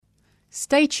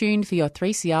Stay tuned for your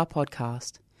 3CR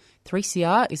podcast.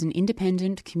 3CR is an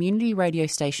independent community radio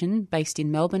station based in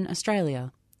Melbourne,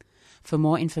 Australia. For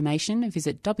more information,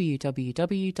 visit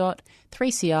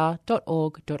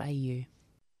www.3cr.org.au.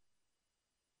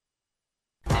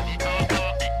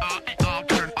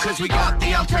 Cause we got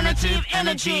the alternative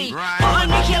energy,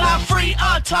 molecular-free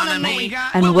autonomy.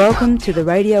 And welcome to the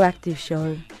Radioactive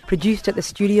Show, produced at the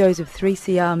studios of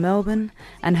 3CR Melbourne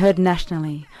and heard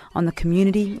nationally on the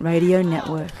Community Radio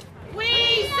Network. We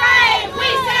say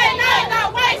no,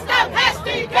 the waste dump has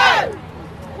to go.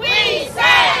 We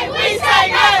say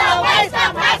no, the waste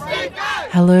dump has to go.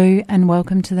 Hello and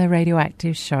welcome to the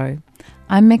Radioactive Show.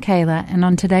 I'm Michaela, and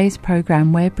on today's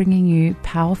program we're bringing you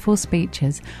powerful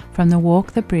speeches from the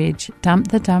Walk the Bridge, Dump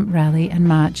the Dump rally and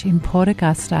march in Port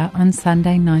Augusta on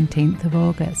Sunday 19th of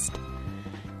August.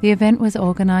 The event was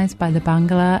organised by the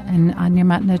Barngarla and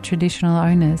Adnyamathanha traditional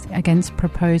owners against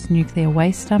proposed nuclear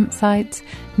waste dump sites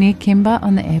near Kimba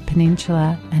on the Eyre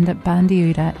Peninsula and at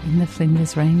Bandiuda in the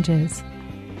Flinders Ranges.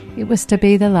 It was to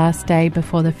be the last day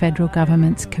before the federal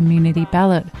government's community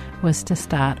ballot was to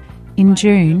start. In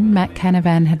June, Matt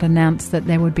Canavan had announced that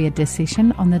there would be a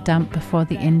decision on the dump before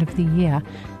the end of the year.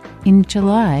 In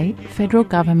July, federal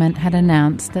government had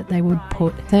announced that they would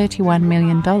put $31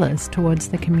 million towards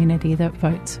the community that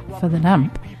votes for the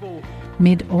dump.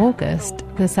 Mid-August,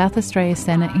 the South Australia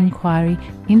Senate inquiry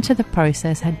into the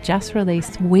process had just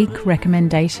released weak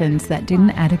recommendations that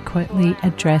didn't adequately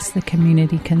address the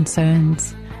community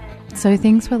concerns. So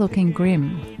things were looking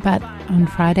grim, but on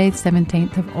Friday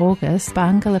 17th of August,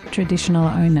 Barngarla traditional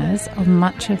owners of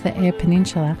much of the Eyre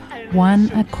Peninsula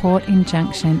won a court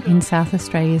injunction in South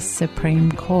Australia's Supreme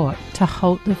Court to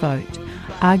halt the vote,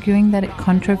 arguing that it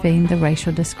contravened the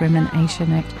Racial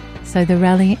Discrimination Act. So the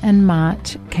rally and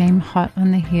march came hot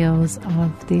on the heels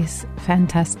of this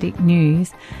fantastic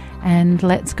news. And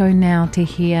let's go now to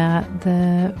hear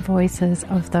the voices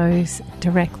of those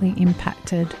directly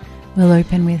impacted. We'll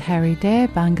open with Harry Dare,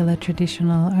 Barngarla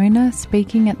traditional owner,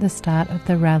 speaking at the start of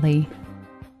the rally.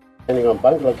 Standing on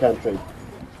Barngarla country.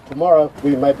 Tomorrow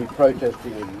we may be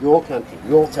protesting in your country.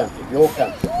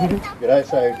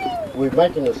 So we're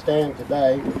making a stand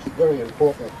today, which is very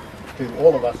important to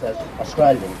all of us as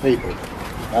Australian people.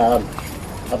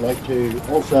 I'd like to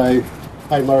also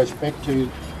pay my respect to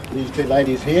these two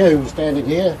ladies here who are standing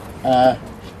here.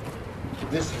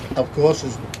 This, of course,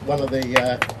 is one of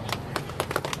the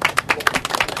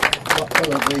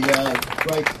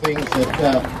great things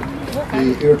that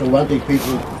the Irritawati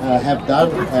people have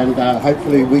done, and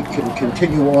hopefully we can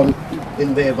continue on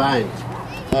in their veins.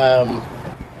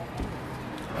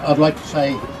 I'd like to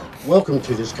say welcome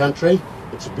to this country.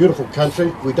 It's a beautiful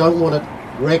country. We don't want it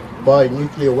wrecked by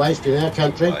nuclear waste in our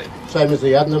country, same as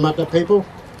the Adnyamathanha people.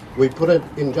 We put an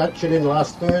injunction in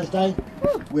last Thursday.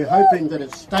 We're hoping that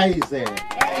it stays there.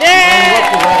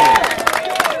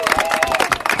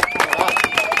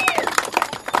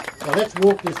 So let's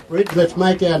walk this bridge, let's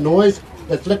make our noise,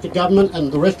 let's let the government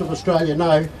and the rest of Australia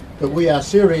know that we are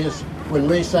serious when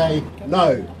we say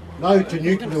no to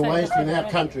nuclear waste in our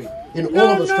country, in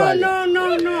all of Australia.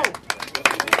 No.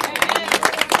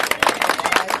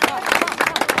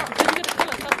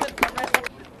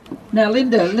 Now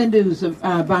Linda who's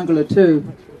Barngarla too,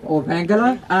 or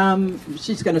Barngarla,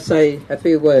 she's going to say a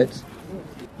few words.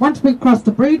 Once we cross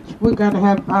the bridge, we're going to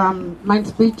have main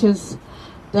speeches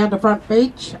down the front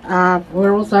beach.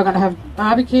 We're also going to have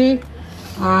barbecue,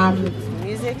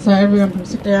 so everyone can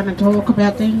sit down and talk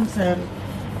about things and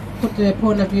put their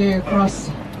point of view across,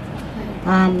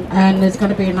 and there's going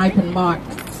to be an open mic,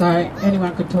 so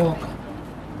anyone can talk.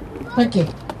 Thank you.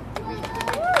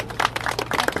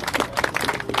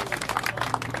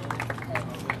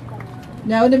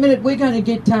 Now in a minute we're going to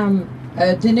get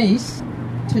Denise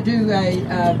to do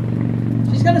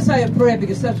she's going to say a prayer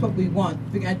because that's what we want,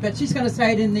 but she's going to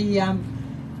say it in the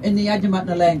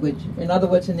Adnyamathanha language, in other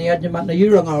words in the Adnyamathanha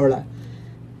Yurungawala.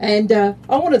 And I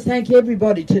want to thank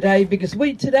everybody today because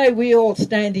we all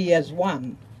stand here as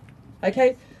one.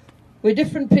 Okay? We're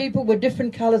different people, we're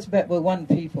different colours, but we're one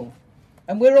people.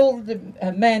 And we're all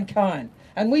mankind.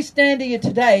 And we stand here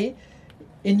today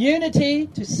in unity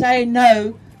to say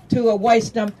no to a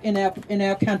waste dump in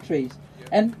our countries.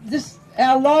 And this,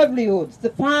 our livelihoods,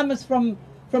 the farmers from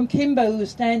Kimba who are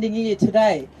standing here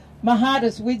today, my heart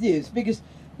is with you because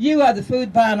you are the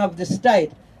food barn of the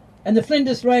state. And the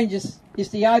Flinders Ranges is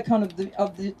the icon of the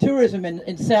tourism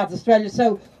in South Australia.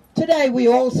 So today we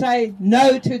all say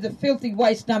no to the filthy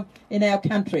waste dump in our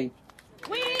country.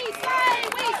 We say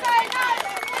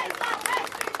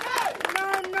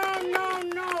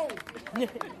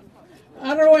no.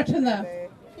 Arawatana.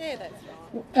 Yeah, that's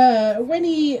right. When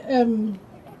he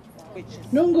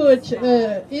Nunguch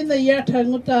in the Yata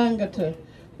Ngutangata,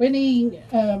 when he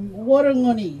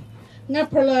Warangoni,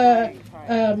 Napala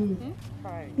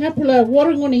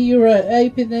Warangoni Yura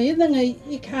Apina in the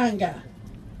Ikanga,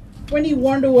 when he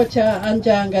wonder what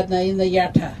Anjanga in the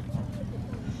Yata.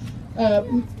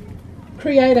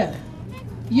 Creator,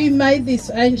 you made this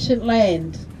ancient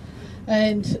land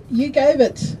and you gave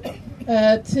it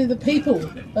to the people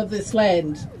of this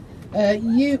land.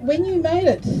 When you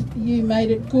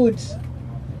made it good.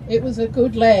 It was a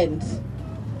good land,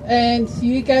 and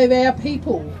you gave our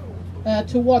people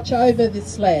to watch over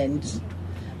this land.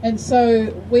 And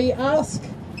so we ask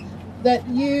that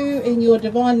you, in your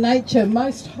divine nature,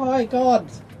 Most High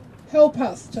God, help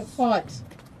us to fight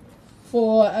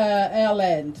for our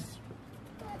land.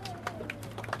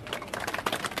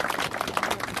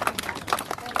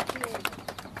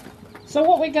 So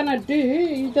what we're going to do,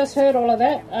 you just heard all of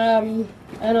that, and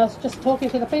I was just talking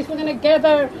to the police. We're going to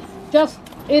gather just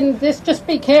in this. Just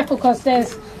be careful because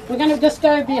we're going to just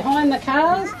go behind the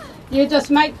cars. You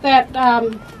just make that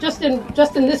just in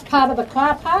this part of the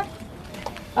car park.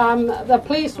 The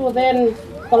police will then,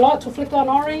 the lights will flick on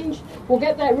orange. We'll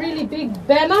get that really big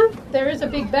banner. There is a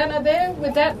big banner there.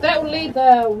 With that will lead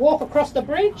the walk across the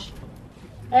bridge,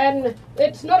 and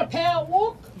it's not a power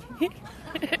walk.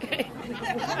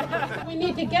 We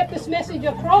need to get this message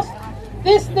across.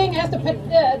 This thing has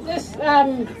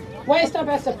waste dump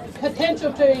has the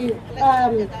potential to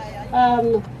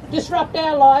disrupt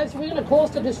our lives. We're going to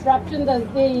cause the disruption.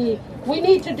 We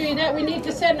need to do that. We need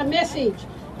to send a message.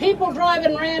 People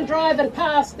driving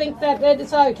past think that it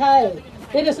is okay.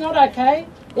 It is not okay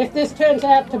if this turns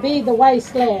out to be the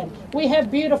wasteland. We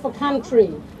have beautiful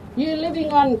country. You're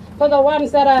living on, for the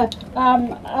ones that are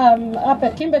up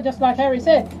at Kimber, just like Harry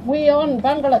said, we're on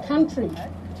Bangala country.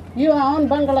 You are on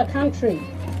Bangala country.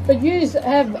 But you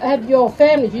have had your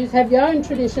families, you have your own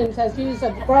traditions as you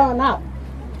have grown up.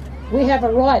 We have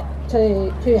a right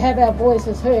to have our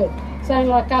voices heard, saying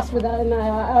like us within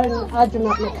our own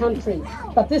Adjamatna country.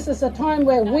 But this is a time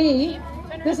where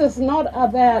this is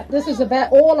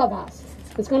about all of us.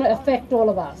 It's going to affect all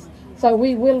of us. So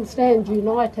we will stand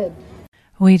united.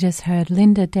 We just heard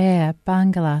Linda Dare,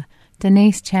 Bangala,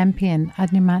 Denise Champion,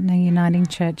 Adnyamathanha Uniting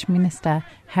Church Minister,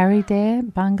 Harry Dare,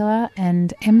 Bangala,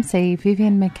 and MC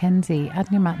Vivian McKenzie,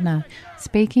 Adnyamathanha,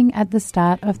 speaking at the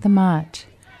start of the march.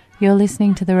 You're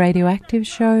listening to The Radioactive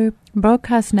Show,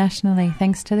 broadcast nationally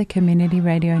thanks to the Community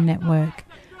Radio Network.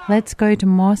 Let's go to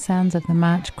more sounds of the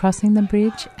march crossing the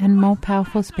bridge and more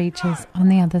powerful speeches on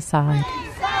the other side.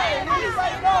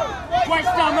 Waste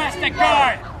dump has to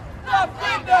go! The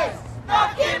Flinders! The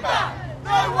Kimber!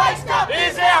 No waste dump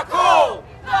is our call!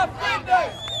 The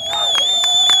Flinders!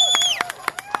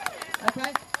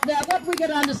 Okay, now what we got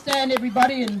to understand,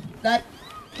 everybody, and that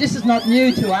this is not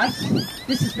new to us.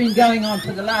 This has been going on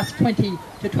for the last 20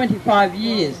 to 25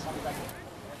 years.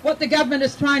 What the government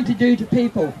is trying to do to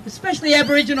people, especially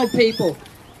Aboriginal people,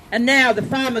 and now the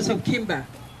farmers of Kimber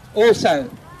also.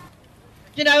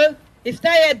 You know, if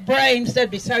they had brains, they'd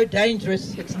be so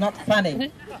dangerous, it's not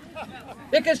funny.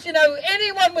 Because, you know,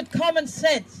 anyone with common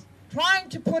sense trying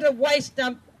to put a waste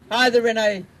dump either in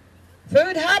a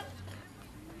food hub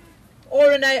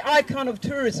or in an icon of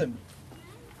tourism.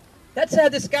 That's how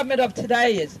this government of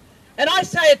today is. And I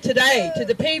say it today to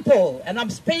the people, and I'm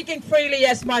speaking freely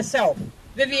as myself,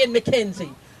 Vivian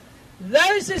McKenzie.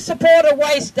 Those who support a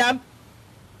waste dump,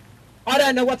 I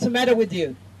don't know what's the matter with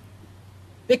you.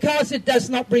 Because it does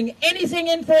not bring anything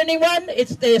in for anyone.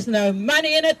 There's no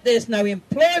money in it. There's no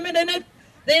employment in it.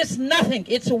 There's nothing.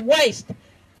 It's a waste.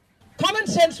 Common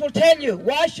sense will tell you,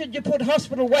 why should you put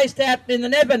hospital waste out in the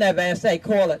Never Never, as they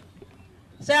call it?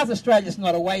 South Australia's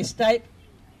not a waste state.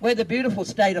 We're the beautiful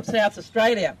state of South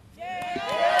Australia.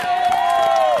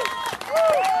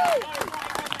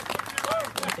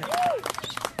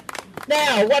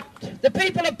 Now, what the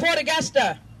people of Port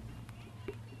Augusta,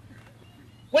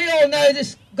 we all know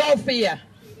this gulf here,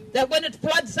 that when it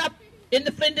floods up in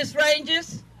the Flinders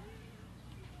Ranges,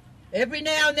 every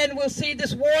now and then we'll see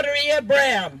this water here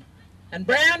brown. And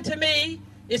brown to me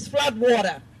is flood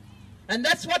water. And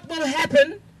that's what will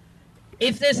happen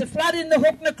if there's a flood in the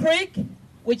Hookner Creek,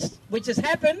 which has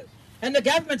happened, and the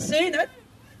government's seen it,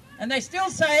 and they're still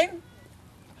saying,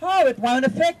 oh, it won't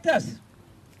affect us.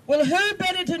 Well, who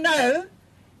better to know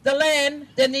the land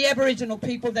than the Aboriginal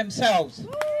people themselves?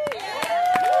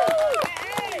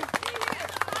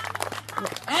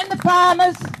 And the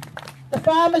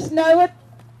farmers know it.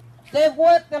 They've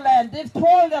worked the land, they've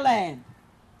toiled the land.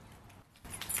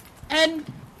 And,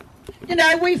 you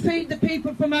know, we feed the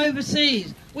people from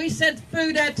overseas. We send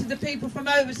food out to the people from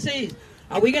overseas.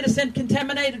 Are we going to send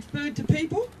contaminated food to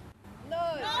people? No.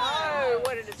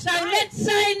 So let's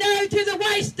say no to the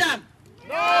waste dump.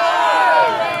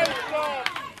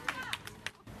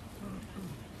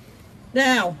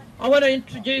 Now, I want to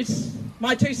introduce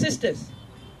my two sisters,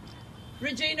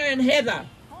 Regina and Heather.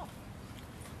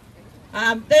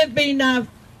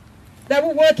 They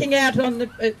were working out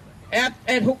out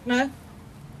at Hookner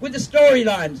with the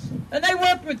storylines, and they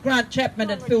worked with Grant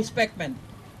Chapman and Phil Speckman.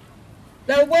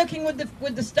 They were working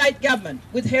with the state government,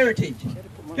 with Heritage,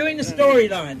 doing the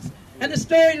storylines. And the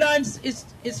storylines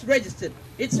is registered.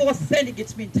 It's authentic.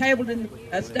 It's been tabled in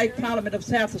the State Parliament of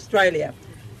South Australia.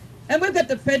 And we've got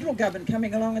the federal government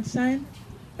coming along and saying,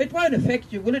 it won't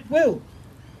affect you. Well, it will.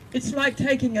 It's like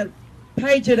taking a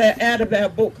page out of our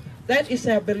book. That is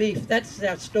our belief. That's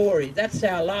our story. That's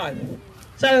our life.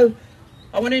 So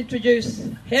I want to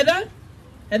introduce Heather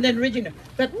and then Regina.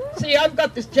 But see, I've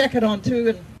got this jacket on too,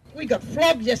 and we got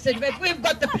flogged yesterday, but we've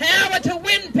got the power to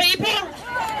win, people.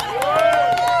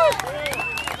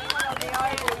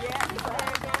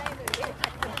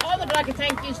 I would like to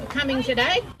thank you for coming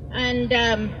today. And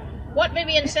what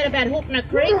Vivian said about Hookner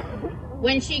Creek,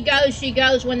 when she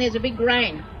goes when there's a big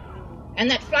rain.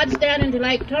 And that floods down into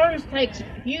Lake Torrens, takes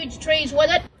huge trees with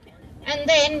it. And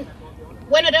then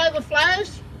when it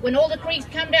overflows, when all the creeks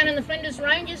come down in the Flinders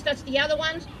Ranges, that's the other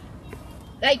ones,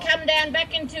 they come down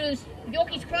back into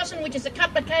Yorkeys Crossing, which is a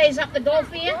couple of k's up the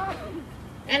Gulf here,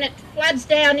 and it floods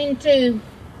down into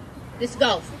this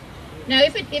Gulf. Now,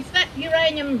 if that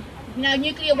uranium,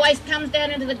 nuclear waste comes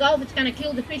down into the Gulf, it's going to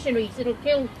kill the fisheries. It'll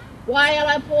kill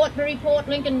Whyalla, Port Pirie, Port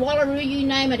Lincoln, Wallaroo, you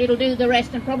name it, it'll do the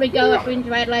rest, and probably go up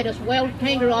into Adelaide as well,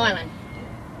 Kangaroo Island.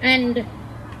 And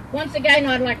once again,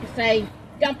 I'd like to say,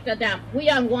 dump the dump. We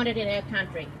don't want it in our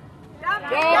country.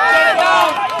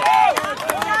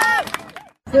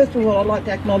 First of all, I'd like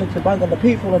to acknowledge the Bungalla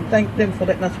people and thank them for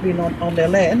letting us be on their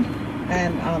land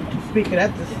and to speak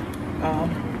at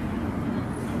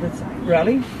this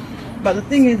rally. But the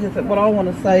thing is that what I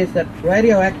want to say is that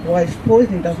radioactive waste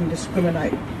poisoning doesn't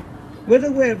discriminate.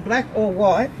 Whether we're black or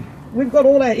white, we've got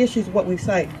all our issues what we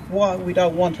say, why we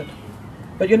don't want it.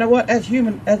 But you know what, as a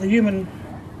human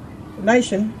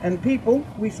nation and people,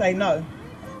 we say no.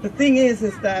 The thing is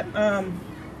that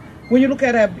when you look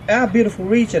at our beautiful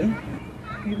region,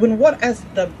 what has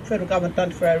the federal government done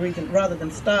for our region rather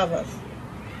than starve us?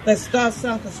 They've starved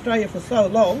South Australia for so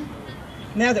long,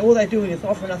 now that all they're doing is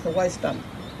offering us a waste dump.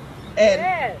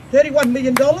 And $31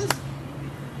 million,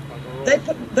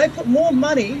 they put more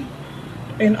money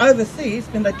in overseas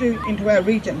than they do into our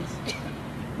regions.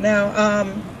 Now,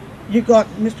 you got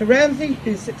Mr. Ramsey,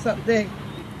 who sits up there.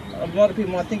 A lot of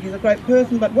people might think he's a great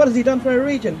person, but what has he done for our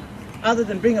region other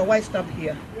than bring a waste dump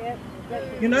here?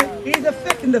 You know, he's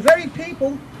affecting the very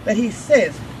people that he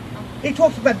says. He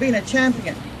talks about being a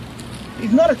champion.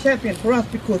 He's not a champion for us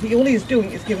because all he is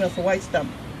doing is giving us a waste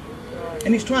dump.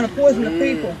 And he's trying to poison the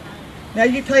people. Now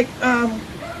you take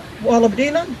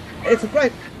Wallabdina, it's a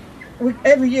great,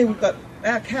 every year we've got,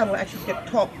 our cattle actually get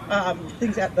top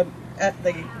things at the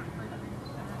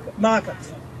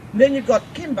markets. And then you've got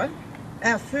Kimber,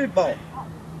 our food bowl.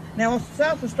 Now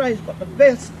South Australia's got the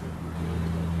best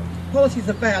policies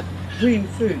about green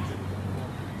food.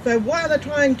 So why are they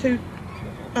trying to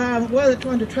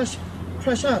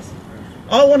trash us?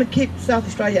 I want to keep South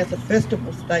Australia as a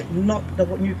festival state, not the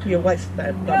nuclear waste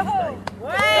state.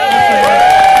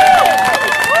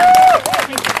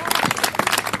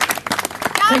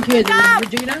 Thank you,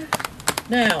 Regina.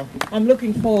 Now, I'm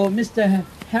looking for Mr.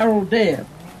 Harold Dare.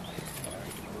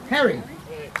 Harry.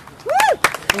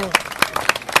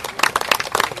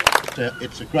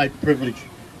 It's a great privilege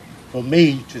for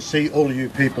me to see all of you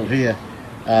people here.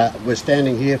 We're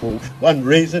standing here for one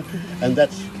reason, and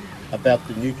that's about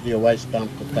the nuclear waste dump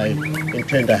that they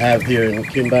intend to have here in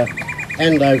Kimber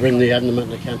and over in the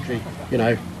Andaman country. You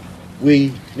know,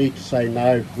 we need to say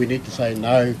no. We need to say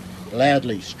no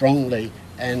loudly, strongly,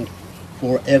 and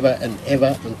forever and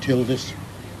ever until this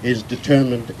is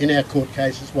determined in our court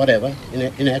cases, whatever,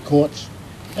 in our courts.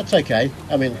 That's okay.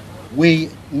 I mean, we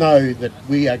know that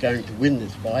we are going to win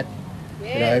this fight,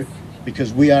 you know,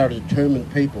 because we are a determined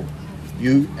people.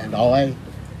 You and I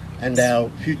and our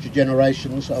future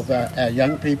generations of our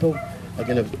young people are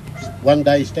going to one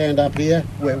day stand up here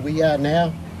where we are now,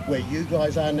 where you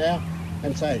guys are now,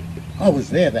 and say, I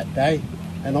was there that day,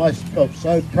 and I felt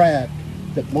so proud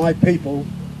that my people,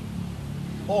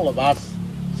 all of us,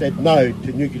 said no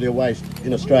to nuclear waste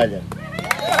in Australia.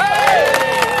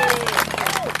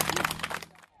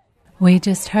 We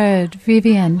just heard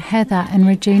Vivian, Heather and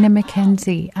Regina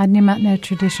Mackenzie, Adnyamathanha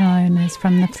traditional owners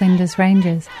from the Flinders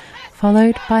Ranges,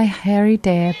 followed by Harry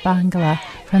Dare Bungalla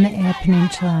from the Eyre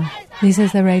Peninsula. This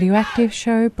is the Radioactive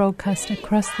Show, broadcast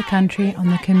across the country on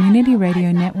the Community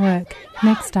Radio Network.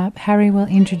 Next up, Harry will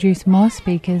introduce more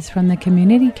speakers from the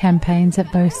community campaigns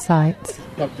at both sites.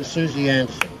 Dr. Susie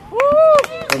Anson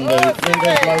from the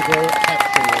Flinders Local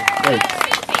Action Group.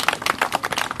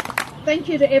 Thank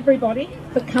you to everybody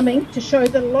for coming to show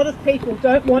that a lot of people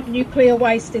don't want nuclear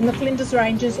waste in the Flinders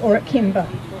Ranges or at Kimba.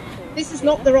 This is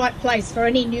not the right place for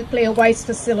any nuclear waste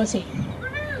facility.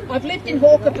 I've lived in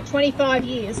Hawker for 25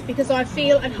 years because I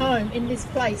feel at home in this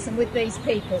place and with these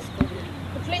people.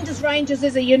 The Flinders Ranges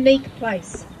is a unique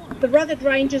place. The rugged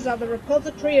ranges are the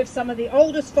repository of some of the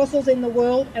oldest fossils in the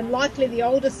world and likely the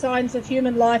oldest signs of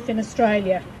human life in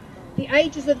Australia. The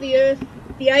ages of the Earth,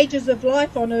 the ages of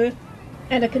life on Earth,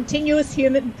 and a continuous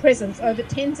human presence over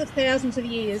tens of thousands of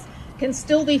years can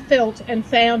still be felt and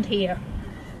found here.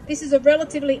 This is a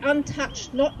relatively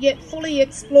untouched, not yet fully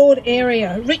explored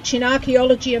area, rich in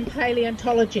archaeology and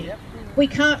paleontology. We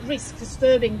can't risk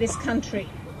disturbing this country.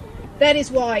 That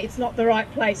is why it's not the right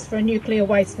place for a nuclear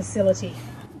waste facility.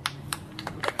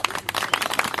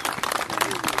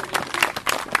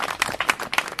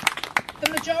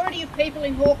 The majority of people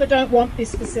in Hawker don't want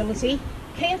this facility.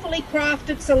 Carefully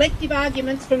crafted, selective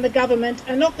arguments from the government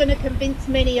are not going to convince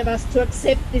many of us to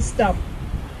accept this dump.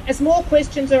 As more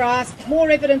questions are asked, more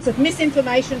evidence of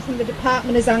misinformation from the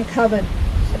department is uncovered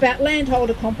about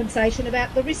landholder compensation,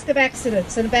 about the risk of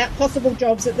accidents and about possible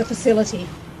jobs at the facility.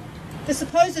 The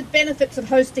supposed benefits of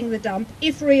hosting the dump,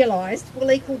 if realised,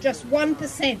 will equal just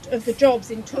 1% of the jobs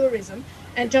in tourism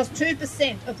and just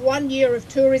 2% of 1 year of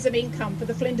tourism income for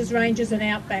the Flinders Ranges and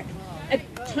Outback. A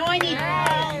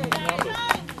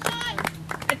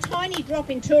tiny drop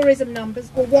in tourism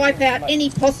numbers will wipe out any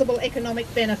possible economic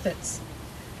benefits.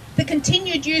 The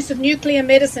continued use of nuclear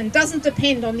medicine doesn't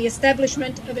depend on the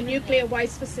establishment of a nuclear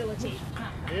waste facility.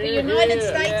 The United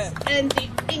States and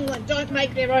England don't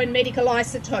make their own medical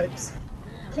isotopes.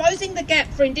 Closing the gap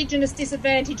for Indigenous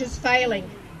disadvantage is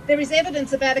failing. There is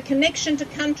evidence about a connection to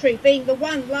country being the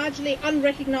one largely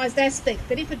unrecognised aspect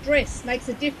that, if addressed, makes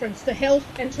a difference to health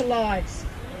and to lives.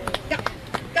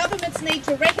 Governments need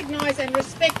to recognise and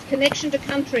respect connection to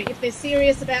country if they're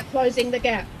serious about closing the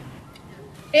gap.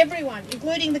 Everyone,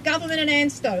 including the government and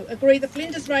ANSTO, agree the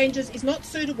Flinders Ranges is not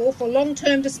suitable for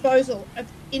long-term disposal of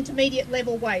intermediate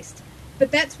level waste,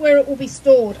 but that's where it will be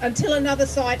stored until another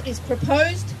site is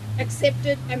proposed,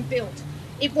 accepted and built.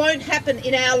 It won't happen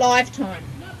in our lifetime.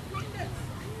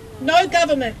 No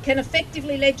government can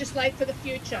effectively legislate for the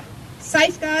future.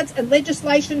 Safeguards and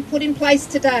legislation put in place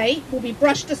today will be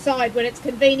brushed aside when it's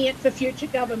convenient for future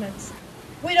governments.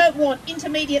 We don't want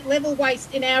intermediate level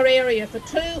waste in our area for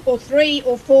 2 or 3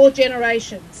 or 4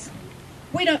 generations.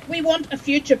 We want a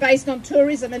future based on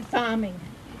tourism and farming.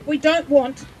 We don't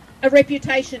want a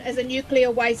reputation as a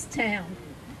nuclear waste town.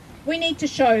 We need to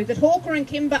show that Hawker and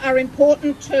Kimba are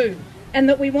important too, and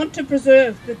that we want to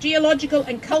preserve the geological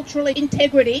and cultural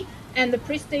integrity and the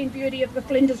pristine beauty of the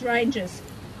Flinders Ranges.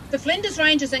 The Flinders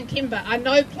Ranges and Kimba are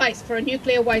no place for a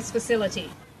nuclear waste facility.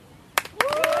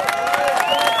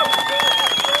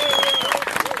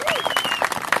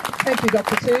 Thank you,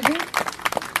 Dr. Susie.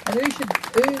 And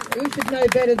who should know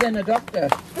better than a doctor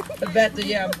about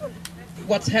the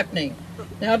what's happening?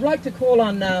 Now, I'd like to call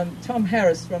on Tom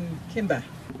Harris from Kimba.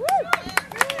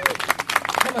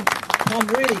 Come on, Tom,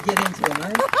 really get into it,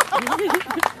 mate.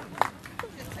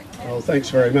 Well, thanks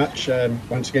very much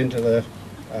once again to the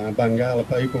Bungala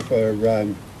people for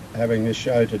having this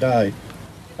show today.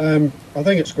 I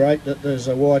think it's great that there's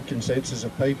a wide consensus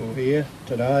of people here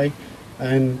today,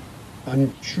 and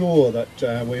I'm sure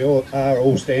that we all are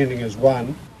all standing as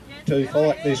one to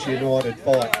fight this united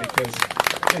fight, because,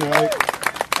 you know,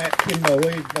 at Kimba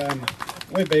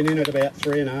we've been in it about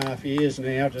 3.5 years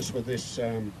now, just with this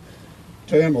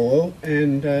turmoil,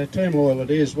 and turmoil it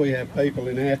is. We have people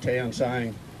in our town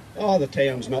saying, oh, the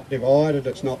town's not divided,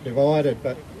 it's not divided,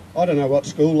 but I don't know what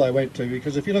school they went to,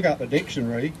 because if you look up the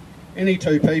dictionary, any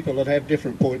two people that have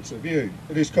different points of view,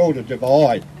 it is called a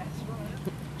divide.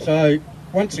 So,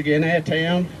 once again, our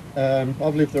town,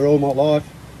 I've lived there all my life.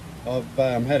 I've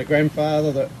had a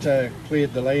grandfather that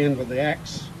cleared the land with the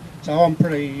axe. So I'm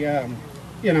pretty, I'm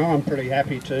pretty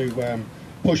happy to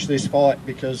push this fight,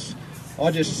 because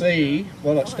I just see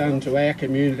what it's done to our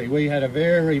community. We had a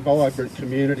very vibrant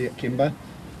community at Kimba,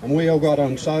 and we all got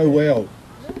on so well.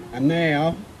 And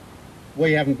now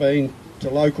we haven't been to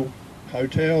local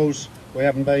hotels, we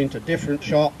haven't been to different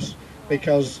shops,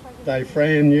 because they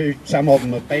some of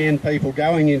them have banned people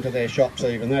going into their shops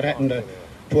even. That happened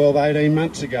 12, 18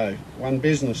 months ago. One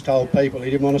business told people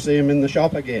he didn't want to see them in the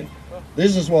shop again.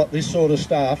 This is what this sort of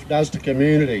stuff does to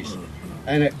communities,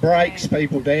 and it breaks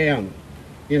people down.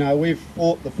 You know, we've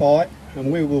fought the fight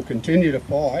and we will continue to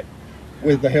fight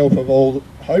with the help of all.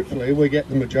 Hopefully we get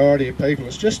the majority of people.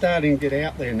 It's just starting to get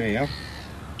out there now.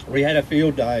 We had a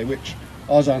field day which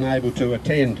I was unable to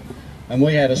attend, and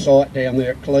we had a site down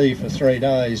there at Cleve for 3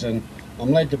 days, and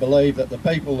I'm led to believe that the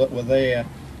people that were there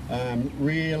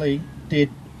really did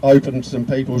open some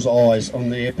people's eyes on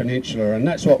the Eyre Peninsula, and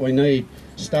that's what we need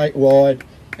statewide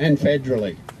and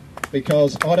federally,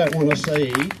 because I don't want to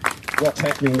see what's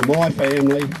happening to my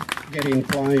family get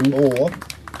inflamed more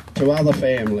to other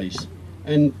families.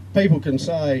 And people can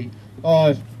say,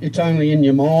 oh, it's only in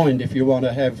your mind if you want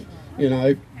to have, you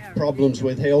know, problems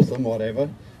with health and whatever.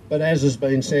 But as has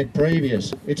been said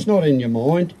previous, it's not in your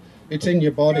mind, it's in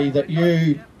your body that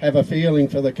you have a feeling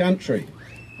for the country.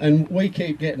 And we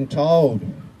keep getting told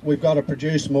we've got to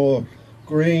produce more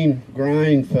green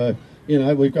grain for, you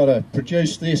know, we've got to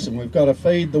produce this and we've got to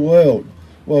feed the world.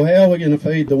 Well, how are we going to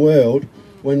feed the world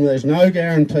when there's no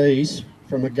guarantees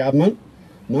from a government,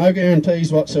 no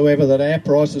guarantees whatsoever that our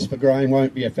prices for grain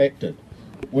won't be affected?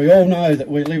 We all know that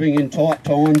we're living in tight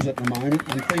times at the moment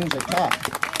and things are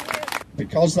tough.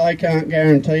 Because they can't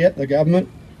guarantee it, the government,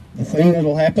 the thing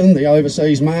that'll happen, the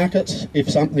overseas markets, if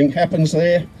something happens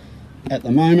there, at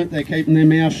the moment they're keeping their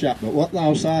mouth shut. But what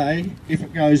they'll say, if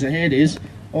it goes ahead, is,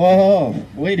 oh,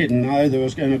 we didn't know there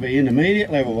was going to be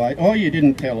intermediate level weight. Oh, you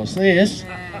didn't tell us this.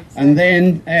 And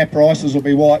then our prices will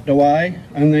be wiped away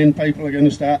and then people are going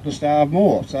to start to starve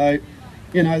more. So,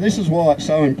 you know, this is why it's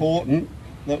so important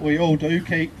that we all do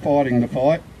keep fighting the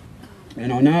fight.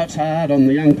 And I know it's hard on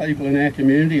the young people in our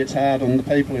community, it's hard on the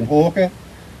people in Hawker.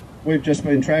 We've just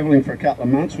been travelling for a couple of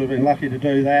months, we've been lucky to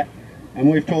do that, and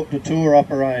we've talked to tour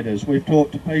operators, we've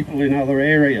talked to people in other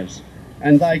areas,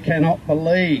 and they cannot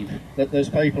believe that there's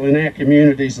people in our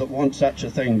communities that want such a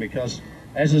thing, because,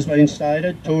 as has been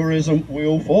stated, tourism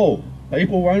will fall.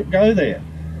 People won't go there.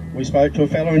 We spoke to a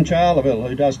fellow in Charleville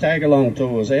who does tag-along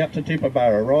tours out to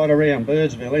Tibooburra, right around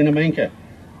Birdsville, Inaminka,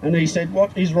 and he said,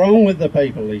 what is wrong with the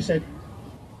people? He said,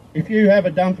 if you have a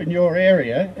dump in your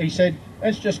area, he said,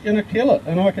 that's just going to kill it.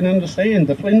 And I can understand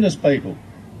the Flinders people.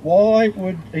 Why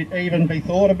would it even be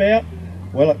thought about?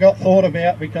 Well, it got thought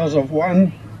about because of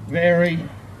one very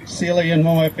silly, in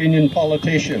my opinion,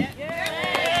 politician. We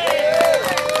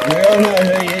all know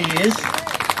who he is,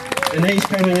 and he's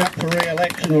coming up for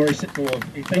re-election, or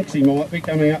he thinks he might be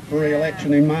coming up for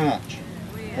re-election in March.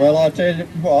 Well, I tell you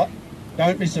what,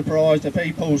 don't be surprised if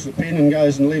he pulls the pin and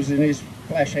goes and lives in his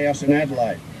flash house in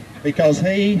Adelaide, because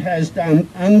he has done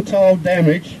untold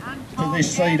damage to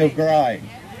this seed of grain,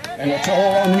 and it's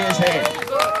all on his head.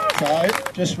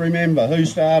 So just remember who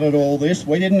started all this.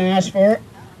 We didn't ask for it.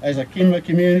 As a Kimber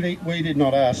community, we did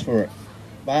not ask for it.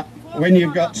 But when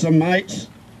you've got some mates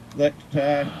that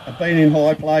have been in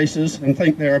high places and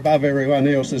think they're above everyone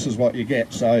else, this is what you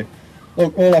get. So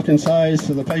look, all I can say is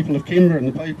to the people of Kimber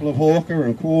and the people of Hawker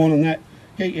and Quorn and that,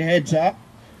 keep your heads up,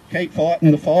 keep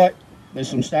fighting the fight. There's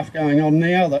some stuff going on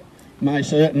now that may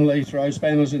certainly throw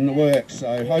spanners in the works,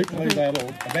 so hopefully that'll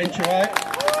eventuate,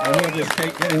 and we'll just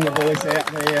keep getting the voice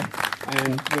out there,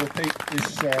 and we'll keep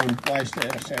this waste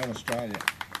out of South Australia.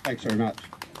 Thanks very much.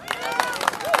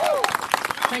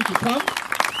 Thank you, Tom.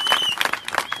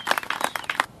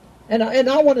 And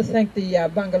I want to thank the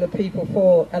Bangala people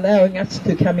for allowing us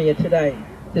to come here today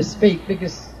to speak,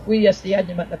 because we as the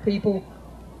Adnyamathanha people,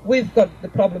 we've got the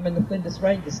problem in the Flinders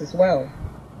Ranges as well.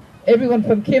 Everyone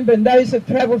from Kimber and those who've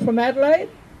travelled from Adelaide,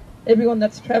 everyone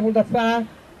that's travelled afar,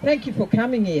 thank you for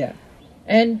coming here.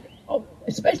 And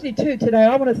especially too today,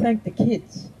 I want to thank the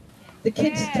kids. The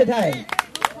kids today.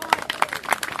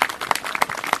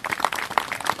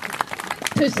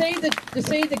 To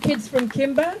see the kids from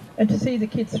Kimber and to see the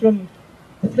kids from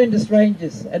the Flinders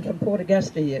Ranges and from Port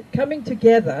Augusta here coming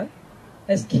together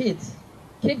as kids.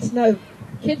 Kids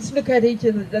look at each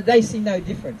other, they see no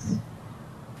difference.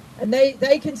 And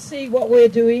they can see what we're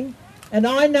doing, and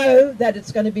I know that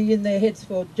it's going to be in their heads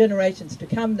for generations to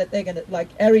come, that they're going to, like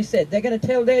Ari said, they're going to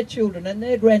tell their children and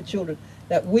their grandchildren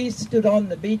that we stood on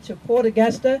the beach of Port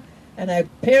Augusta and our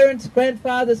parents,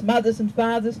 grandfathers, mothers and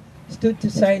fathers stood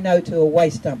to say no to a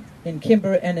waste dump in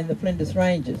Kimber and in the Flinders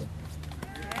Ranges.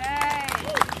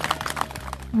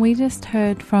 We just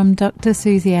heard from Dr.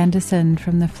 Susie Anderson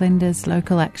from the Flinders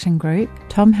Local Action Group,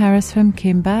 Tom Harris from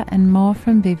Kimber, and more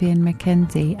from Vivian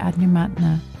McKenzie,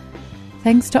 Adnyamathanha.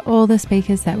 Thanks to all the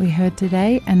speakers that we heard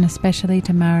today, and especially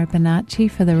to Mara Bonacci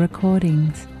for the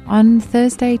recordings. On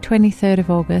Thursday, 23rd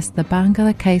of August, the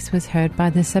Bangala case was heard by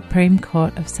the Supreme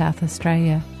Court of South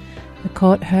Australia. The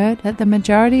court heard that the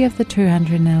majority of the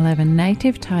 211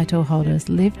 native title holders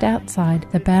lived outside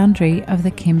the boundary of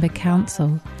the Kimber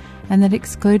Council, and that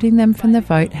excluding them from the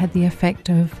vote had the effect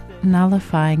of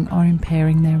nullifying or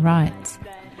impairing their rights.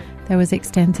 There was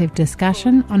extensive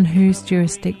discussion on whose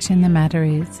jurisdiction the matter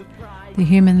is. The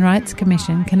Human Rights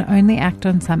Commission can only act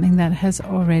on something that has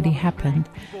already happened.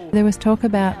 There was talk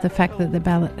about the fact that the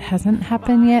ballot hasn't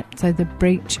happened yet, so the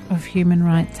breach of human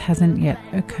rights hasn't yet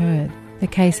occurred. The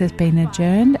case has been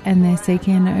adjourned and they're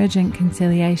seeking an urgent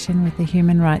conciliation with the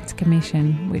Human Rights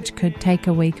Commission, which could take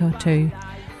a week or two.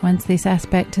 Once this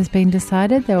aspect has been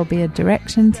decided, there will be a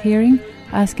directions hearing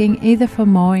asking either for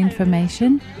more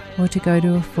information or to go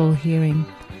to a full hearing.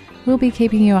 We'll be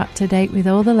keeping you up to date with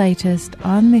all the latest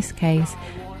on this case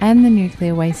and the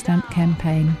nuclear waste dump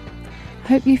campaign.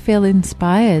 Hope you feel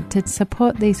inspired to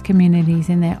support these communities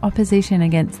in their opposition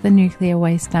against the nuclear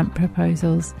waste dump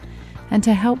proposals and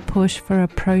to help push for a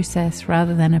process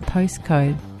rather than a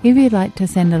postcode. If you'd like to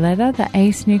send a letter, the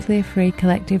ACE Nuclear Free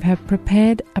Collective have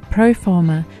prepared a pro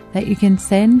forma that you can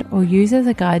send or use as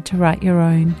a guide to write your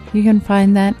own. You can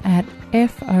find that at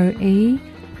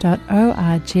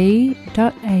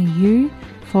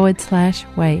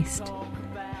foe.org.au/waste.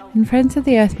 And Friends of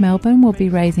the Earth Melbourne will be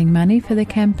raising money for the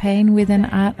campaign with an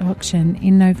art auction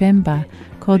in November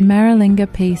called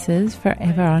Maralinga Pieces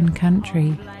Forever on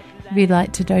Country. If you'd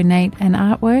like to donate an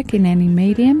artwork in any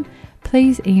medium,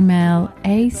 please email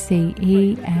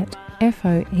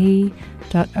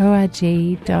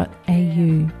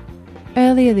ace@foe.org.au.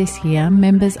 Earlier this year,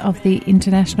 members of the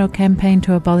International Campaign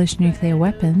to Abolish Nuclear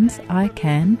Weapons,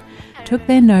 ICAN, took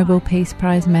their Nobel Peace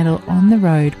Prize medal on the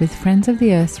road with Friends of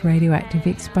the Earth's Radioactive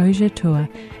Exposure Tour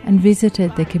and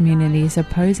visited the communities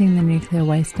opposing the nuclear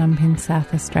waste dump in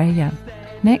South Australia.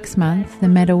 Next month, the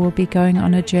medal will be going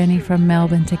on a journey from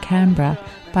Melbourne to Canberra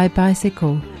by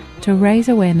bicycle to raise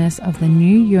awareness of the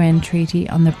new UN Treaty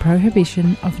on the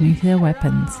Prohibition of Nuclear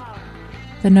Weapons.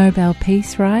 The Nobel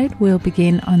Peace Ride will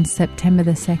begin on September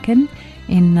the 2nd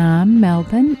in Naarm,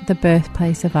 Melbourne, the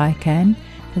birthplace of ICAN,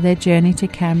 for their journey to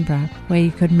Canberra, where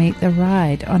you could meet the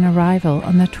ride on arrival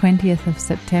on the 20th of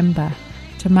September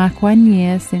to mark 1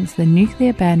 year since the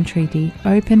Nuclear Ban Treaty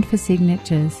opened for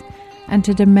signatures and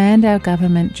to demand our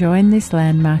government join this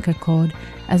landmark accord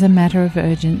as a matter of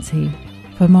urgency.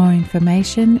 For more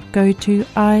information, go to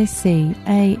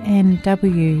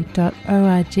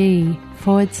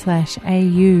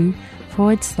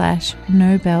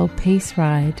icanw.org.au/Nobel Peace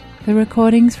Ride. The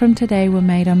recordings from today were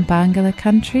made on Barngarla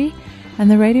country,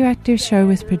 and the Radioactive Show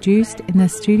was produced in the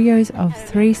studios of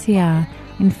 3CR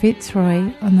in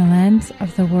Fitzroy on the lands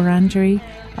of the Wurundjeri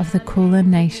of the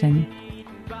Kulin Nation.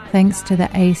 Thanks to the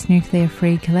ACE Nuclear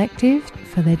Free Collective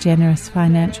for their generous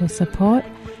financial support,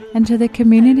 and to the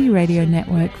Community Radio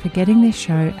Network for getting this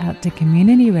show out to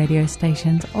community radio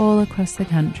stations all across the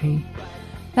country.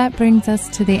 That brings us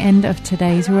to the end of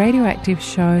today's Radioactive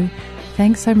Show.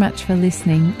 Thanks so much for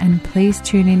listening, and please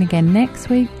tune in again next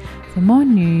week for more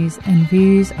news and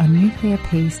views on nuclear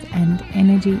peace and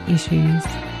energy issues.